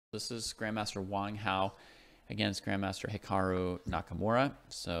This is Grandmaster Wang Hao against Grandmaster Hikaru Nakamura.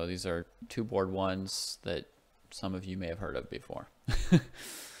 So these are two board ones that some of you may have heard of before.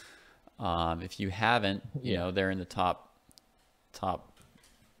 If you haven't, you know, they're in the top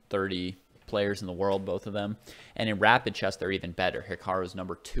 30 players in the world, both of them. And in rapid chess, they're even better. Hikaru's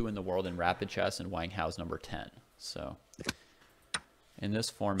number 2 in the world in rapid chess, and Wang Hao's number 10. So in this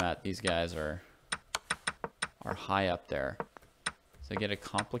format, these guys are high up there. So get a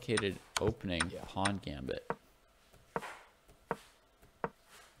complicated opening pawn gambit.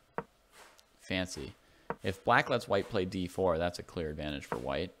 Fancy. If black lets white play d4, that's a clear advantage for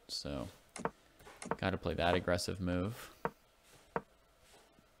white. So got to play that aggressive move.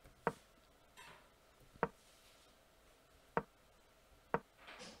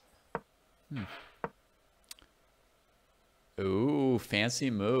 Ooh, fancy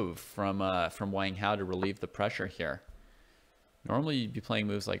move from Wang Hao to relieve the pressure here. Normally you'd be playing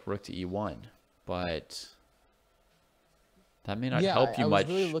moves like rook to e1, but that may not help you much. I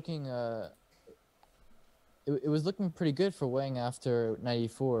was really looking. It was looking pretty good for Wang after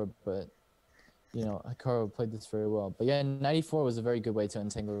 94, but you know, Hikaru played this very well. But yeah, 94 was a very good way to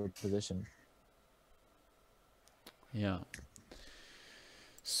untangle the position. Yeah.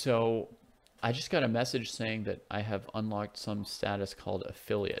 So I just got a message saying that I have unlocked some status called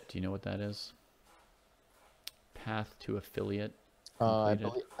affiliate. Do you know what that is? Path to affiliate. I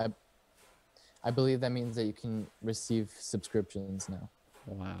believe that means that you can receive subscriptions now.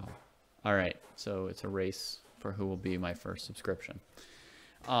 Wow. All right. So it's a race for who will be my first subscription.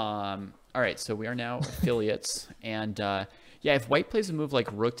 All right. So we are now affiliates. And yeah, if white plays a move like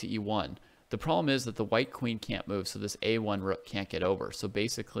rook to e1, the problem is that the white queen can't move. So this a1 rook can't get over. So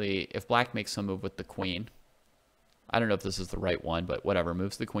basically, if black makes some move with the queen, I don't know if this is the right one, but whatever,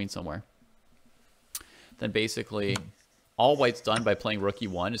 moves the queen somewhere, then basically all white's done by playing rook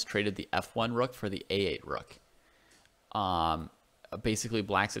e1 is traded the f1 rook for the a8 rook. Basically,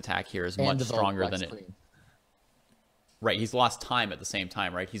 black's attack here is much stronger than it. Right, he's lost time at the same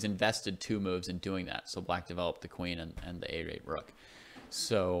time, right? He's invested 2 moves in doing that. So black developed the queen and the a8 rook.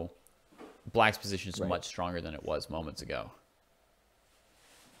 So black's position is much stronger than it was moments ago.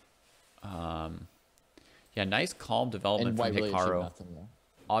 Yeah, nice calm development from Hikaru.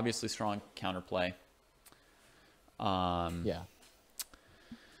 Obviously strong counterplay.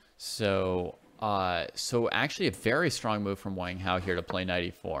 So actually a very strong move from Wang Hao here to play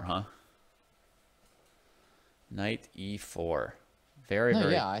knight e4, huh? Knight e4. Very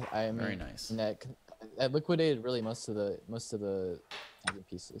very nice. That liquidated really most of the other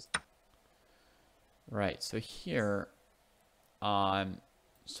pieces. Right. So here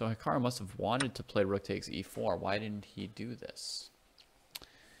so Hikaru must have wanted to play rook takes e4. Why didn't he do this?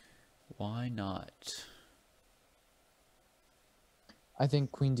 Why not? I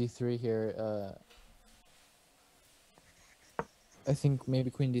think queen d3 here. I think maybe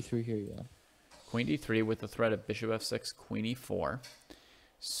queen d3 here, yeah. Queen d3 with the threat of bishop f6, queen e4.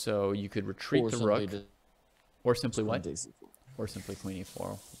 So you could retreat the rook. Or simply what? Or simply queen e4.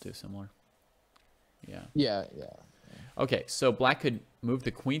 We'll do similar. Yeah. Okay, so black could move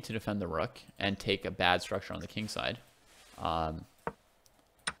the queen to defend the rook and take a bad structure on the king side. Like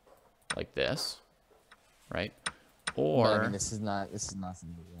this. Right? Or but, I mean, this is not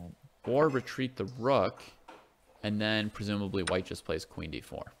something, right? Or retreat the rook, and then presumably white just plays queen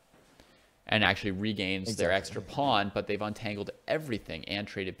d4, and actually regains their extra pawn, but they've untangled everything and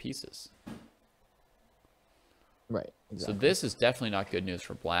traded pieces. Right. Exactly. So this is definitely not good news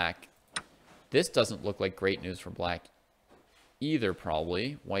for black. This doesn't look like great news for black either.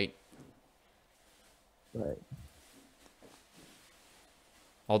 Probably white. Right.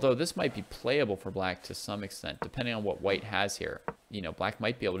 Although this might be playable for black to some extent, depending on what white has here. You know, black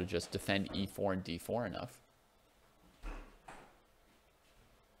might be able to just defend e4 and d4 enough.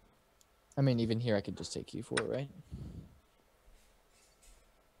 I mean, even here I could just take e4, right?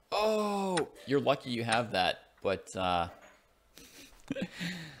 Oh, you're lucky you have that, but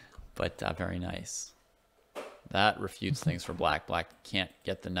very nice. That refutes things for black. Black can't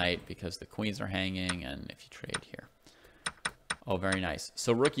get the knight because the queens are hanging, and if you trade here. Oh, very nice.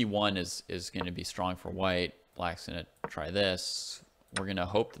 So rook e1 is going to be strong for white. Black's going to try this. We're going to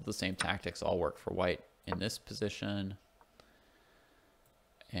hope that the same tactics all work for white in this position.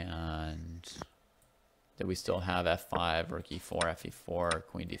 And that we still have f5, rook e4, fe4,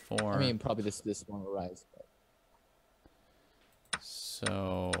 queen d4. I mean, probably this one will rise. But...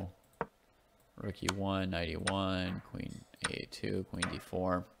 So rook e1, knight e1, queen a2, queen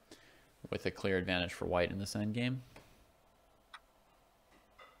d4, with a clear advantage for white in this endgame.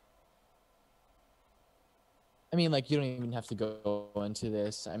 I mean, like, you don't even have to go into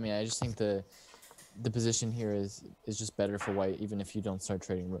this. I mean, I just think the position here is just better for white, even if you don't start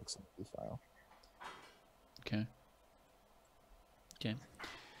trading rooks on the file. Okay. Okay.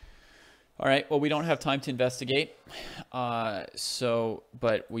 All right. Well, we don't have time to investigate. But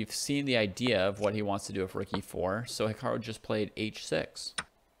we've seen the idea of what he wants to do with rook e4. So Hikaru just played h6.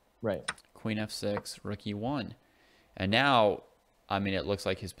 Right. Queen f6, rook e1. And now, I mean, it looks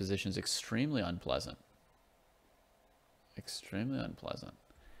like his position is extremely unpleasant. Extremely unpleasant.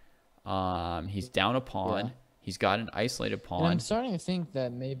 He's down a pawn. Yeah. He's got an isolated pawn. And I'm starting to think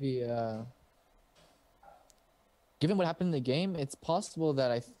that maybe, given what happened in the game, it's possible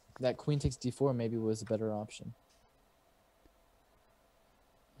that that queen takes d4 maybe was a better option.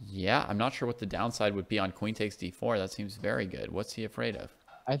 Yeah, I'm not sure what the downside would be on queen takes d4. That seems very good. What's he afraid of?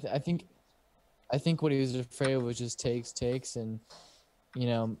 I think what he was afraid of was just takes, and you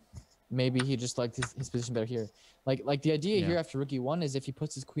know, maybe he just liked his position better here. Like the idea here after rook e1 is if he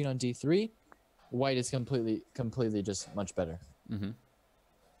puts his queen on d3, white is completely just much better. Mm-hmm.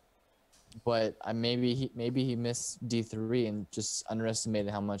 But maybe he missed d3 and just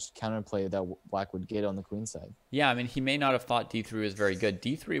underestimated how much counterplay that black would get on the queen side. Yeah, I mean, he may not have thought d3 was very good.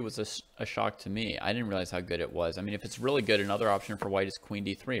 d3 was a shock to me. I didn't realize how good it was. I mean, if it's really good, another option for white is queen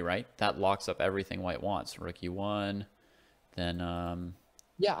d3, right? That locks up everything white wants. Rook e1, then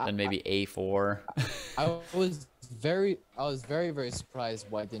then maybe a4. I was very surprised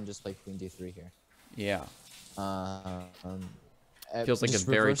white didn't just play queen d3 here. Yeah. Feels like a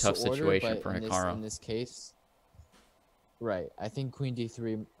very tough situation for Hikaru. In this case, right. I think queen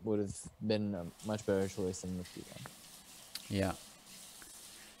d3 would have been a much better choice than rook e1. Yeah.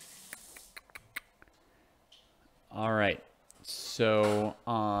 All right. So,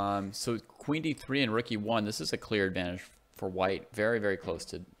 so queen d3 and rook e1, this is a clear advantage for white. Very, very close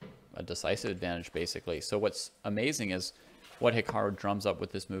to a decisive advantage, basically. So what's amazing is what Hikaru drums up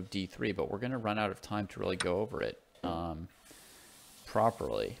with this move d3, but we're going to run out of time to really go over it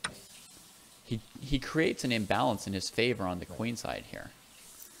properly. He creates an imbalance in his favor on the queen side here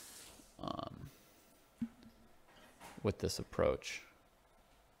with this approach.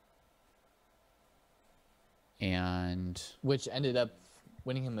 And which ended up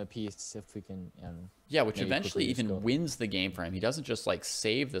winning him a piece, if we can. Yeah, which eventually even wins the game for him. He doesn't just like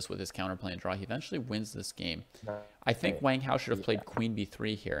save this with his counterplay and draw. He eventually wins this game. I think Wang Hao should have played queen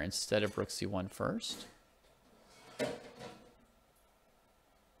b3 here instead of rook c1 first.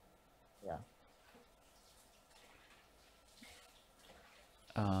 Yeah.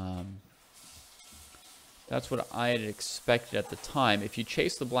 That's what I had expected at the time. If you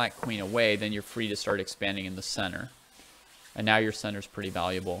chase the black queen away, then you're free to start expanding in the center. And now your center's pretty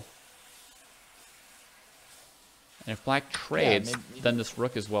valuable. And if black trades, then this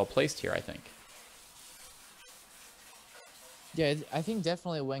rook is well placed here, I think. Yeah, I think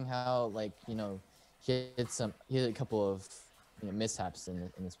definitely Wang Hao, like, he had a couple of mishaps in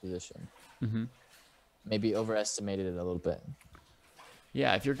this position. Mm-hmm. Maybe overestimated it a little bit.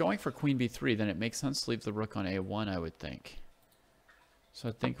 Yeah, if you're going for queen b3, then it makes sense to leave the rook on a1, I would think. So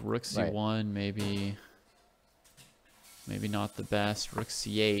I think rook c1, maybe not the best. Rook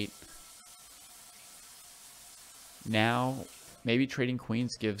c8. Now, maybe trading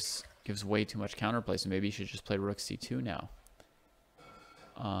queens gives way too much counterplay, so maybe you should just play rook c2 now.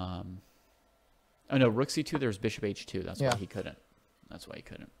 Oh no, rook c2, there's bishop h2. That's why he couldn't. That's why he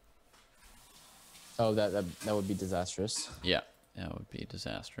couldn't. Oh, that would be disastrous. Yeah, that would be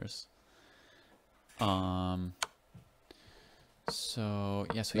disastrous. So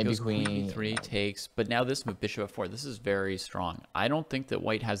yeah, so he goes queen b3, takes, but now this move bishop f4. This is very strong. I don't think that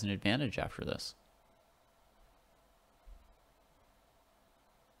white has an advantage after this.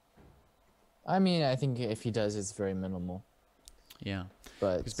 I mean, I think if he does, it's very minimal. Yeah,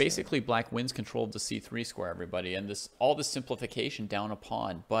 but because basically black wins control of the c3 square, everybody, and all this simplification down a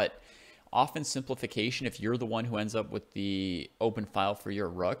pawn. But often simplification, if you're the one who ends up with the open file for your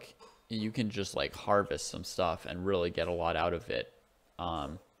rook, you can just like harvest some stuff and really get a lot out of it.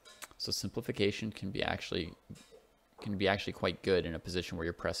 So simplification can be actually quite good in a position where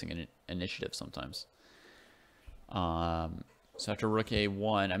you're pressing an initiative sometimes. So after rook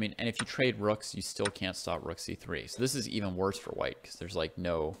a1, I mean, and if you trade rooks, you still can't stop rook c3. So this is even worse for white because there's like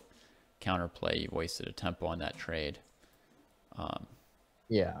no counterplay. You've wasted a tempo on that trade.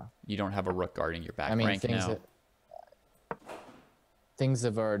 Yeah. You don't have a rook guarding your back rank now. Things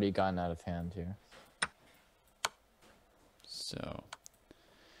have already gotten out of hand here. So,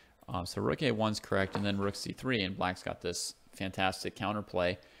 so rook a1's correct, and then rook c3, and black's got this fantastic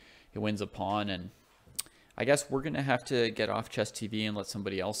counterplay. He wins a pawn, and I guess we're going to have to get off Chess TV and let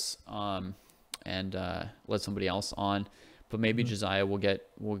somebody else and let somebody else on. But maybe Josiah will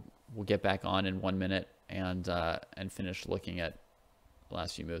get back on in 1 minute and finish looking at the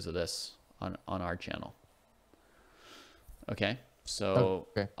last few moves of this on our channel. Okay. So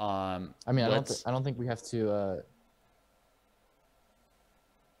okay. I mean, I don't think we have to.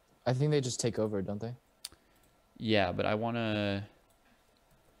 I think they just take over, don't they? Yeah, but I want to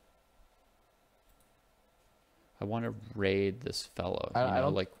raid this fellow. You know,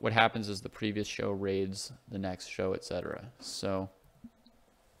 like what happens is the previous show raids the next show, etc. So.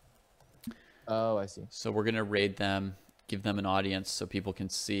 Oh, I see. So we're gonna raid them, give them an audience so people can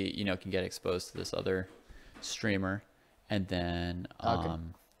see, you know, can get exposed to this other streamer, and then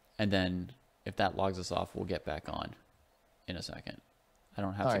if that logs us off, we'll get back on in a second. I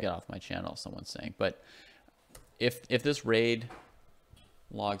don't have to get off my channel, someone's saying, but if this raid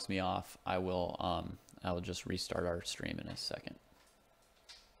logs me off, I will just restart our stream in a second.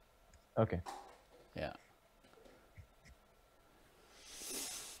 Okay. Yeah.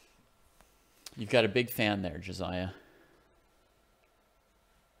 You've got a big fan there, Josiah.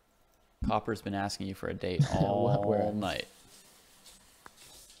 Copper's been asking you for a date all night.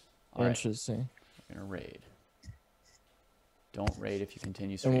 All Interesting. Right. We're gonna raid. Don't raid if you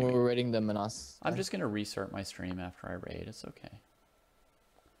continue streaming. And we're raiding them and us. I'm just gonna restart my stream after I raid. It's okay.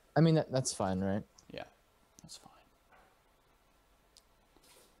 I mean, that's fine, right? Yeah, that's fine.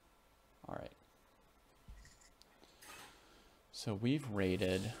 All right. So we've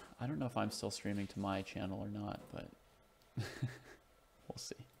raided. I don't know if I'm still streaming to my channel or not, but we'll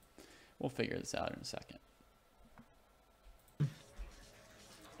see. We'll figure this out in a second.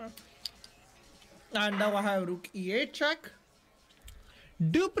 And now I have rook e8 check.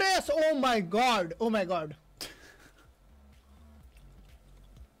 Do press. Oh my god. Oh my god.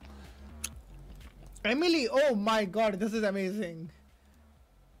 Emily, oh my god, this is amazing.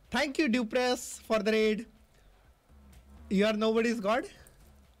 Thank you, Dupress, for the raid. You are nobody's god?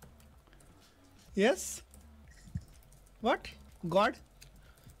 Yes? What? God?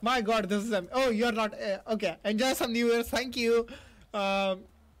 My god, this is... oh, you're not... okay, enjoy some New Year's. Thank you. I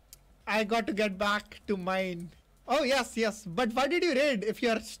got to get back to mine. Oh, yes, yes. But why did you raid if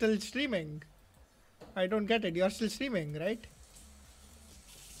you're still streaming? I don't get it. You're still streaming, right?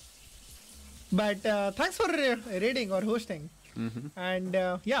 But thanks for raiding or hosting. And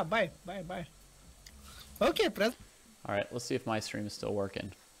yeah, bye. Bye, bye. Okay, press. All right, let's see if my stream is still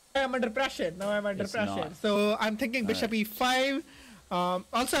working. I'm under pressure. Now I'm under It's pressure. not. So I'm thinking bishop e5.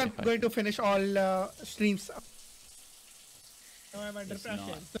 Also, I'm going to finish all streams. Now I'm under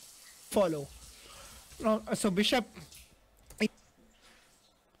pressure. So follow. No, so bishop. I'm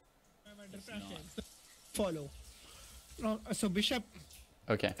under pressure. So follow. No, so bishop.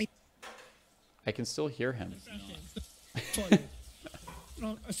 Okay. I can still hear him. Follow.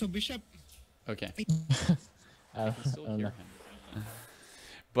 No, so bishop. Okay. I I can still don't hear know. him.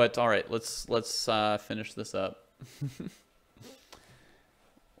 But all right, let's finish this up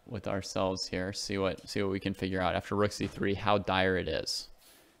with ourselves here. See what we can figure out after rook c3 how dire it is.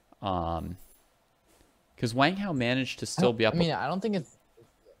 Because Wang Hao managed to still be up. I mean, I don't think it's.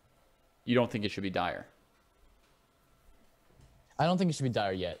 You don't think it should be dire? I don't think it should be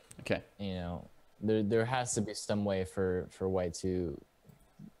dire yet. Okay. You know, there has to be some way for White to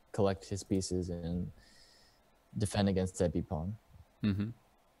collect his pieces and defend against that b pawn. Mm-hmm.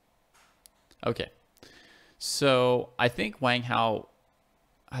 Okay. So I think Wang Hao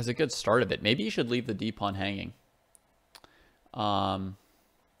has a good start of it. Maybe you should leave the d pawn hanging.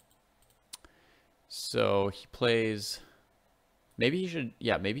 So he plays. Maybe he should.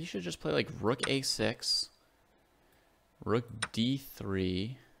 Yeah, maybe he should just play like rook a6, rook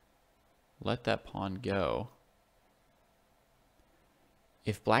d3. Let that pawn go.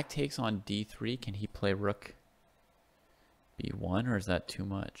 If black takes on d3, can he play rook b1, or is that too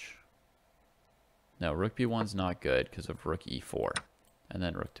much? No, rook b1's not good because of rook e4, and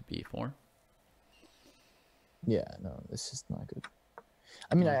then rook to b4. Yeah, no, it's just not good.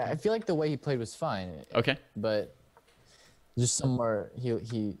 I mean, I feel like the way he played was fine. Okay. But just somewhere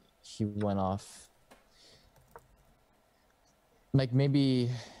he went off. Like maybe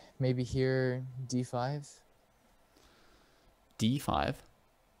here d5. d5.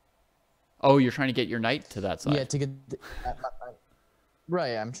 Oh, you're trying to get your knight to that side. Yeah, to get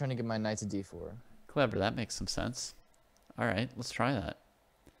right. I'm trying to get my knight to d4. Clever. That makes some sense. All right, let's try that.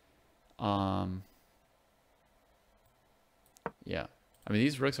 Yeah. I mean,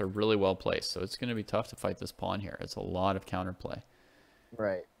 these rooks are really well placed, so it's going to be tough to fight this pawn here. It's a lot of counterplay.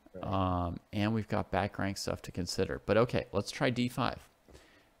 Right. And we've got back rank stuff to consider. But okay, let's try d5.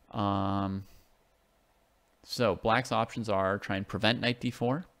 So black's options are try and prevent knight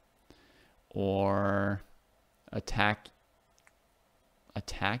d4, or attack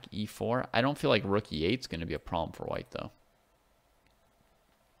e4. I don't feel like rook e8 is going to be a problem for white, though.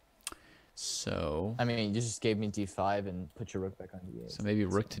 So I mean, you just gave me d5 and put your rook back on d8. so maybe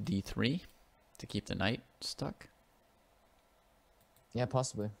rook to d3 to keep the knight stuck. Yeah,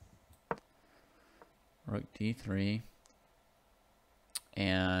 possibly. Rook d3.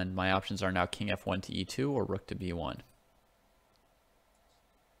 And my options are now king f1 to e2 or rook to b1.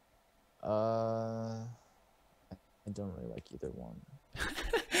 I don't really like either one.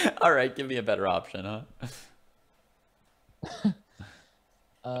 All right, give me a better option, huh?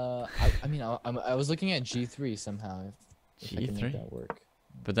 I mean, I was looking at g3 somehow. If I can make G3? that work.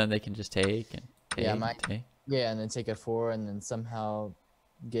 But then they can just take and take Yeah, and take. Yeah, and then take f4 and then somehow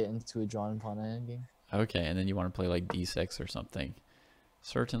get into a drawn pawn endgame. Okay, and then you want to play like d6 or something.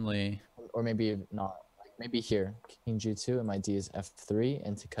 Certainly. Or maybe not. Like maybe here, king g2, and my d is f3,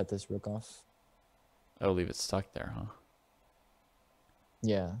 and to cut this rook off. Oh, leave it stuck there, huh?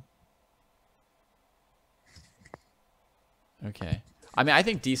 Yeah. Okay. I mean, I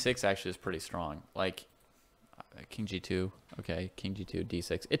think d6 actually is pretty strong. Like, king g2. Okay, king g2,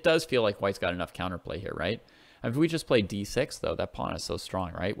 d6. It does feel like white's got enough counterplay here, right? If we just play d6, though, that pawn is so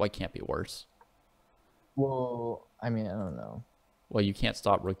strong, right? White can't be worse. Well, I mean, I don't know. Well, you can't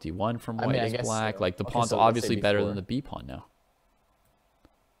stop rook d1 from white I as guess black. so. Like, the Okay, pawn's so let's say obviously better b4. than the b pawn now.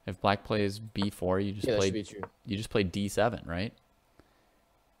 If black plays b4, you just Yeah, that play should be true. you just play d7, right?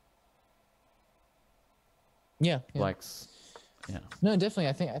 Yeah. Black's yeah. No, definitely.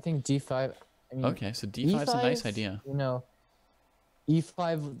 I think d5. I mean, Okay, so d5 is a nice idea. You know,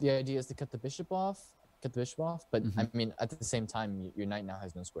 e5. The idea is to cut the bishop off. But I mean, at the same time, your knight now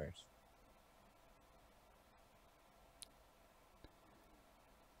has no squares.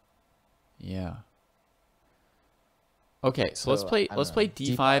 Yeah. Okay, so let's So, play I let's don't play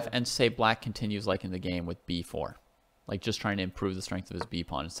know. d5 D5. and say black continues like in the game with b4. Like just trying to improve the strength of his b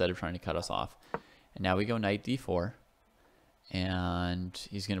pawn instead of trying to cut us off. And now we go knight d4. And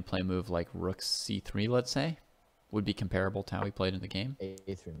he's going to play a move like rook c3, let's say. Would be comparable to how he played in the game. A3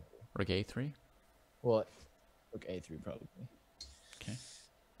 maybe. Rook a3. Well, rook a3 probably. Okay.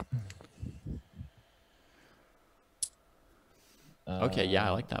 Okay, yeah,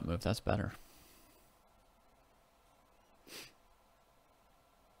 I like that move. That's better.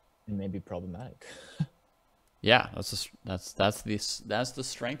 And maybe problematic. Yeah, that's the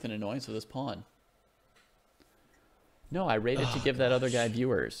strength and annoyance of this pawn. No, I rated to give that other guy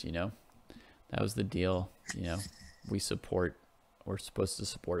viewers, you know. That was the deal, you know. We're supposed to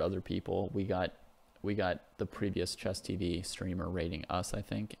support other people. We got the previous Chess TV streamer rating us, I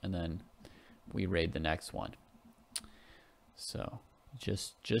think, and then we raid the next one. So,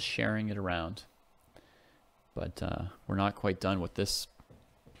 just sharing it around. But we're not quite done with this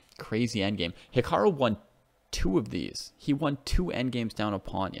crazy endgame. Hikaru won 2 of these. He won 2 endgames down a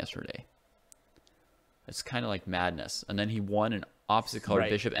pawn yesterday. It's kind of like madness. And then he won an opposite colored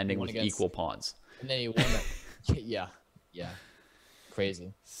bishop ending with equal pawns. And then he won that. Yeah.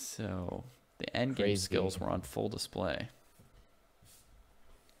 Crazy. So the endgame skills were on full display.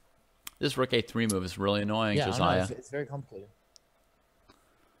 This rook a3 move is really annoying, Josiah. It's very complicated.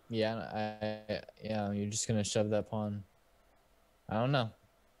 Yeah, you're just gonna shove that pawn. I don't know.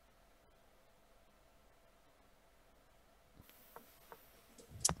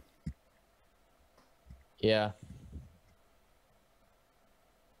 Yeah.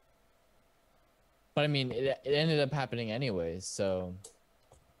 But I mean, it ended up happening anyways, so.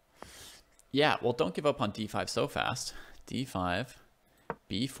 Yeah, well, don't give up on d5 so fast. d5,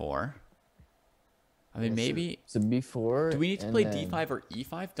 b4. I mean, maybe. So b4. Do we need to play d5 or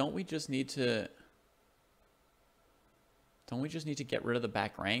e5? Don't we just need to get rid of the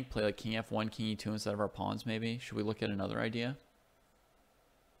back rank? Play like king f1, king e2 instead of our pawns, maybe? Should we look at another idea?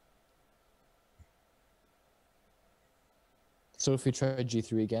 So if we try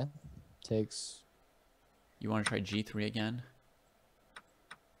g3 again, takes. You want to try g3 again?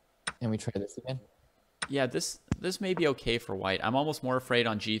 And we try this again? Yeah, this may be okay for white. I'm almost more afraid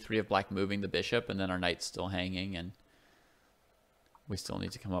on g3 of black moving the bishop, and then our knight's still hanging, and we still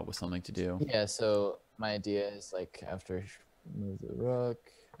need to come up with something to do. Yeah, so my idea is like after move the rook,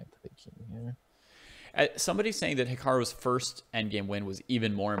 I put king here. Somebody's saying that Hikaru's first endgame win was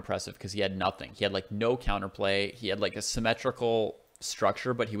even more impressive because he had nothing. He had like no counterplay. He had like a symmetrical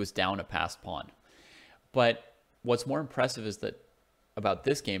structure, but he was down a passed pawn. But what's more impressive is that about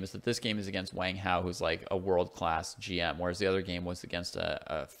this game is against Wang Hao, who's like a world-class GM, whereas the other game was against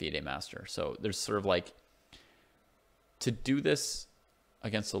a FIDE master. So there's sort of like, to do this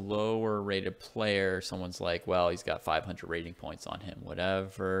against a lower rated player, someone's like, well, he's got 500 rating points on him,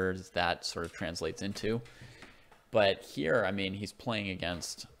 whatever that sort of translates into. But here, I mean, he's playing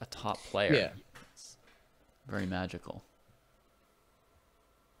against a top player. Yeah. It's very magical.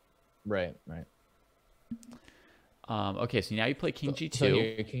 Right, right. Okay, so now you play King G2. So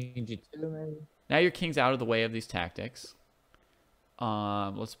your King G2, maybe? Now your king's out of the way of these tactics.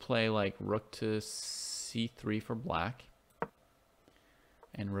 Let's play like rook to c3 for black.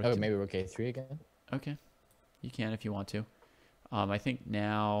 And rook maybe rook a3 again? Okay, you can if you want to. I think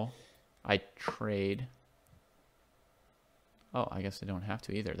now I trade. Oh, I guess I don't have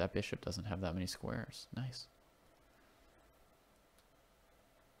to either. That bishop doesn't have that many squares. Nice.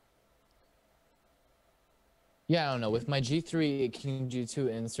 Yeah, I don't know. With my G3, King G2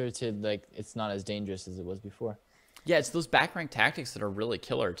 inserted, like, it's not as dangerous as it was before. Yeah, it's those back rank tactics that are really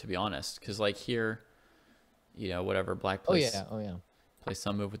killer, to be honest. Because, like, here, you know, whatever, black plays, plays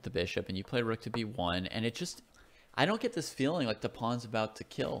some move with the bishop, and you play rook to b1, and it just... I don't get this feeling like the pawn's about to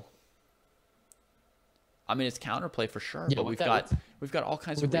kill. I mean, it's counterplay for sure, Yeah, but we've got all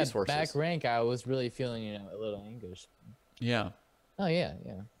kinds of resources. With that back rank, I was really feeling, you know, a little anguish. Yeah. Oh, yeah,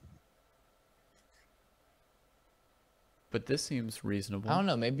 yeah. But this seems reasonable. I don't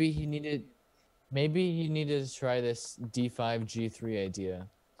know. Maybe he needed to try this d5 g3 idea.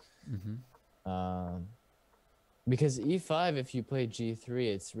 Because e5, if you play g3,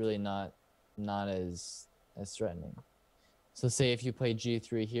 it's really not as threatening. So say if you play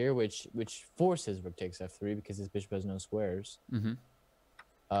g3 here, which forces rook takes f3 because this bishop has no squares.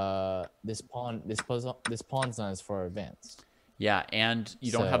 This pawn's not as far advanced. Yeah, and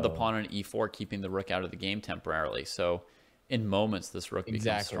you don't have the pawn on e4 keeping the rook out of the game temporarily. So in moments, this rook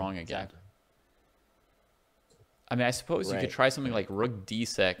becomes strong again. Exactly. I mean, I suppose you could try something like rook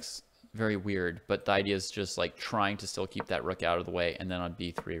d6. Very weird, but the idea is just like trying to still keep that rook out of the way, and then on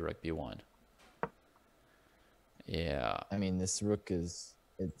b3, rook b1. Yeah. I mean, this rook it's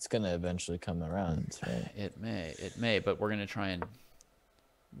gonna eventually come around, right? It may, but we're gonna try and...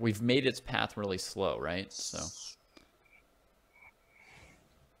 We've made its path really slow, right? So...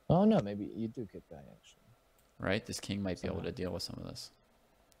 Oh, no, maybe you do get that, actually. Right? This king might be able to deal with some of this.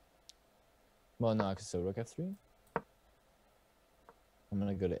 Well, no, so rook f3? I'm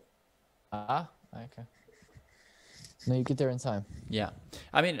gonna go to... okay. No, you get there in time. Yeah.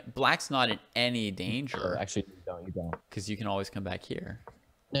 I mean, black's not in any danger. Actually, you don't. Because you can always come back here.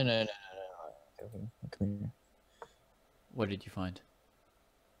 No. Come here. What did you find?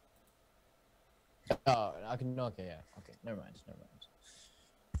 Oh, okay, yeah. Okay, never mind.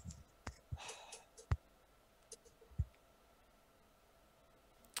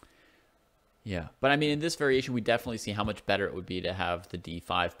 Yeah, but I mean, in this variation, we definitely see how much better it would be to have the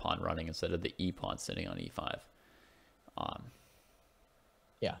d5 pawn running instead of the e pawn sitting on e5.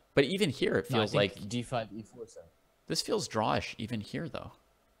 Yeah. But even here, it feels like d5, e4. So. This feels drawish even here, though.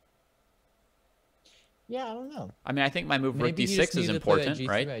 Yeah, I don't know. I mean, I think my move rook d6 is important,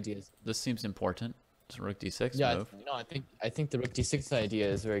 right? Ideas. This seems important. It's a rook d6 move. No, I think the rook d6 idea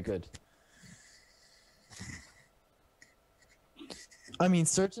is very good. I mean,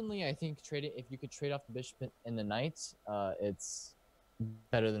 certainly, I think if you could trade off the bishop and the knight, it's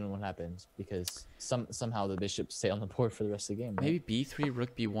better than what happens because somehow the bishops stay on the board for the rest of the game. Right? Maybe b3,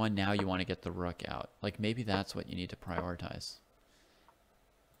 rook b1. Now you want to get the rook out. Like maybe that's what you need to prioritize.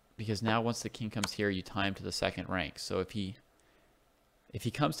 Because now once the king comes here, you tie him to the second rank. So if he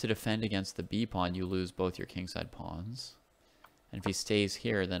comes to defend against the b pawn, you lose both your kingside pawns. And if he stays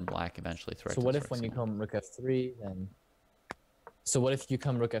here, then black eventually threatens. So what if when you come rook f3, then? So what if you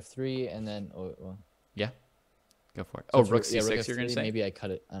come rook f3 and then? Yeah, go for it. So rook c6. Rook you're gonna say? Maybe I cut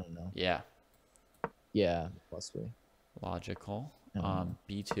it. I don't know. Yeah. Yeah, possibly. Logical.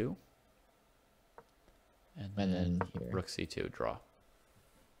 b2. And then here. Rook c2 draw.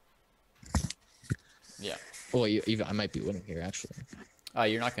 Yeah. Oh, I might be winning here actually.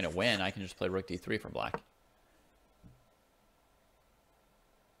 You're not gonna win. I can just play rook d3 for black.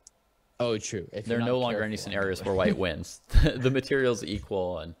 Oh, true. There are no longer any scenarios where white wins. The material's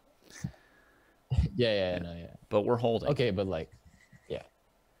equal, and yeah. But we're holding. Okay, but we're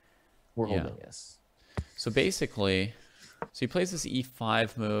holding. Yes. So basically, he plays this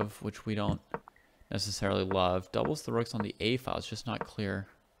e5 move, which we don't necessarily love. Doubles the rooks on the a file. It's just not clear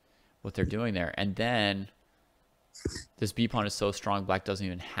what they're doing there. And then this b pawn is so strong, black doesn't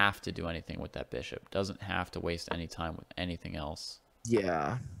even have to do anything with that bishop. Doesn't have to waste any time with anything else.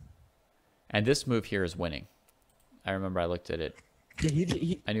 Yeah. And this move here is winning. I remember I looked at it.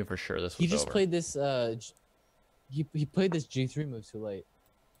 Yeah, I knew for sure this was He just over. played this. He played this g3 move too late.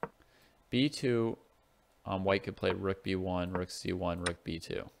 b2. White could play rook b1, rook c1, rook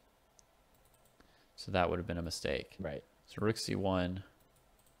b2. So that would have been a mistake. Right. So rook c1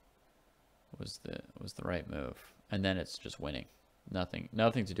 was the right move, and then it's just winning. Nothing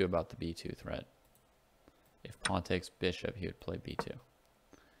to do about the b2 threat. If pawn takes bishop, he would play b2,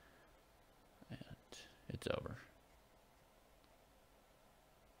 and it's over.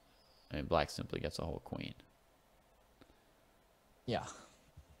 I mean, black simply gets a whole queen. Yeah.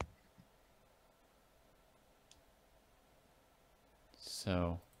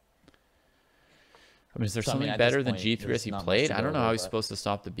 So, I mean, is there So, I mean, something at better this than point, g3 there's as he not much played? to I go don't know over, how he's but- supposed to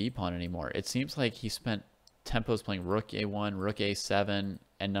stop the b pawn anymore. It seems like he spent tempos playing rook a1, rook a7,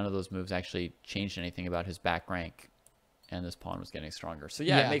 and none of those moves actually changed anything about his back rank, and this pawn was getting stronger. So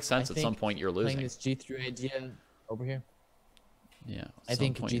yeah, it makes sense. At some point, you're losing. Playing this g3 idea over here. Yeah, I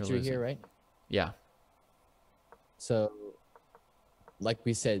think g3 here, right? Yeah, So, like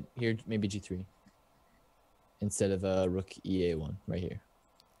we said, here maybe g3 instead of rook ea1 right here.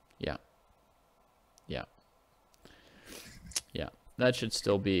 yeah, yeah, yeah. That should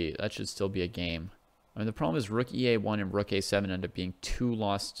still be a game. I mean, the problem is rook ea1 and rook a7 end up being two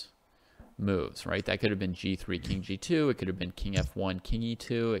lost moves, right? That could have been g3, king g2. It could have been king f1, king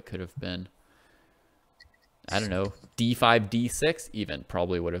e2. It could have been, I don't know, d5, d6 even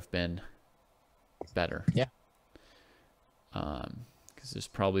probably would have been better. Yeah. Because there's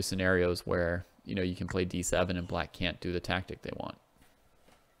probably scenarios where, you know, you can play d7 and black can't do the tactic they want.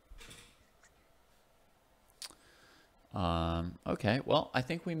 Okay, well, I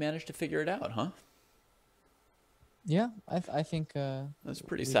think we managed to figure it out, huh? Yeah, I think That's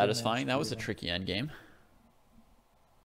pretty we did manage satisfying. to That do was a that. tricky endgame.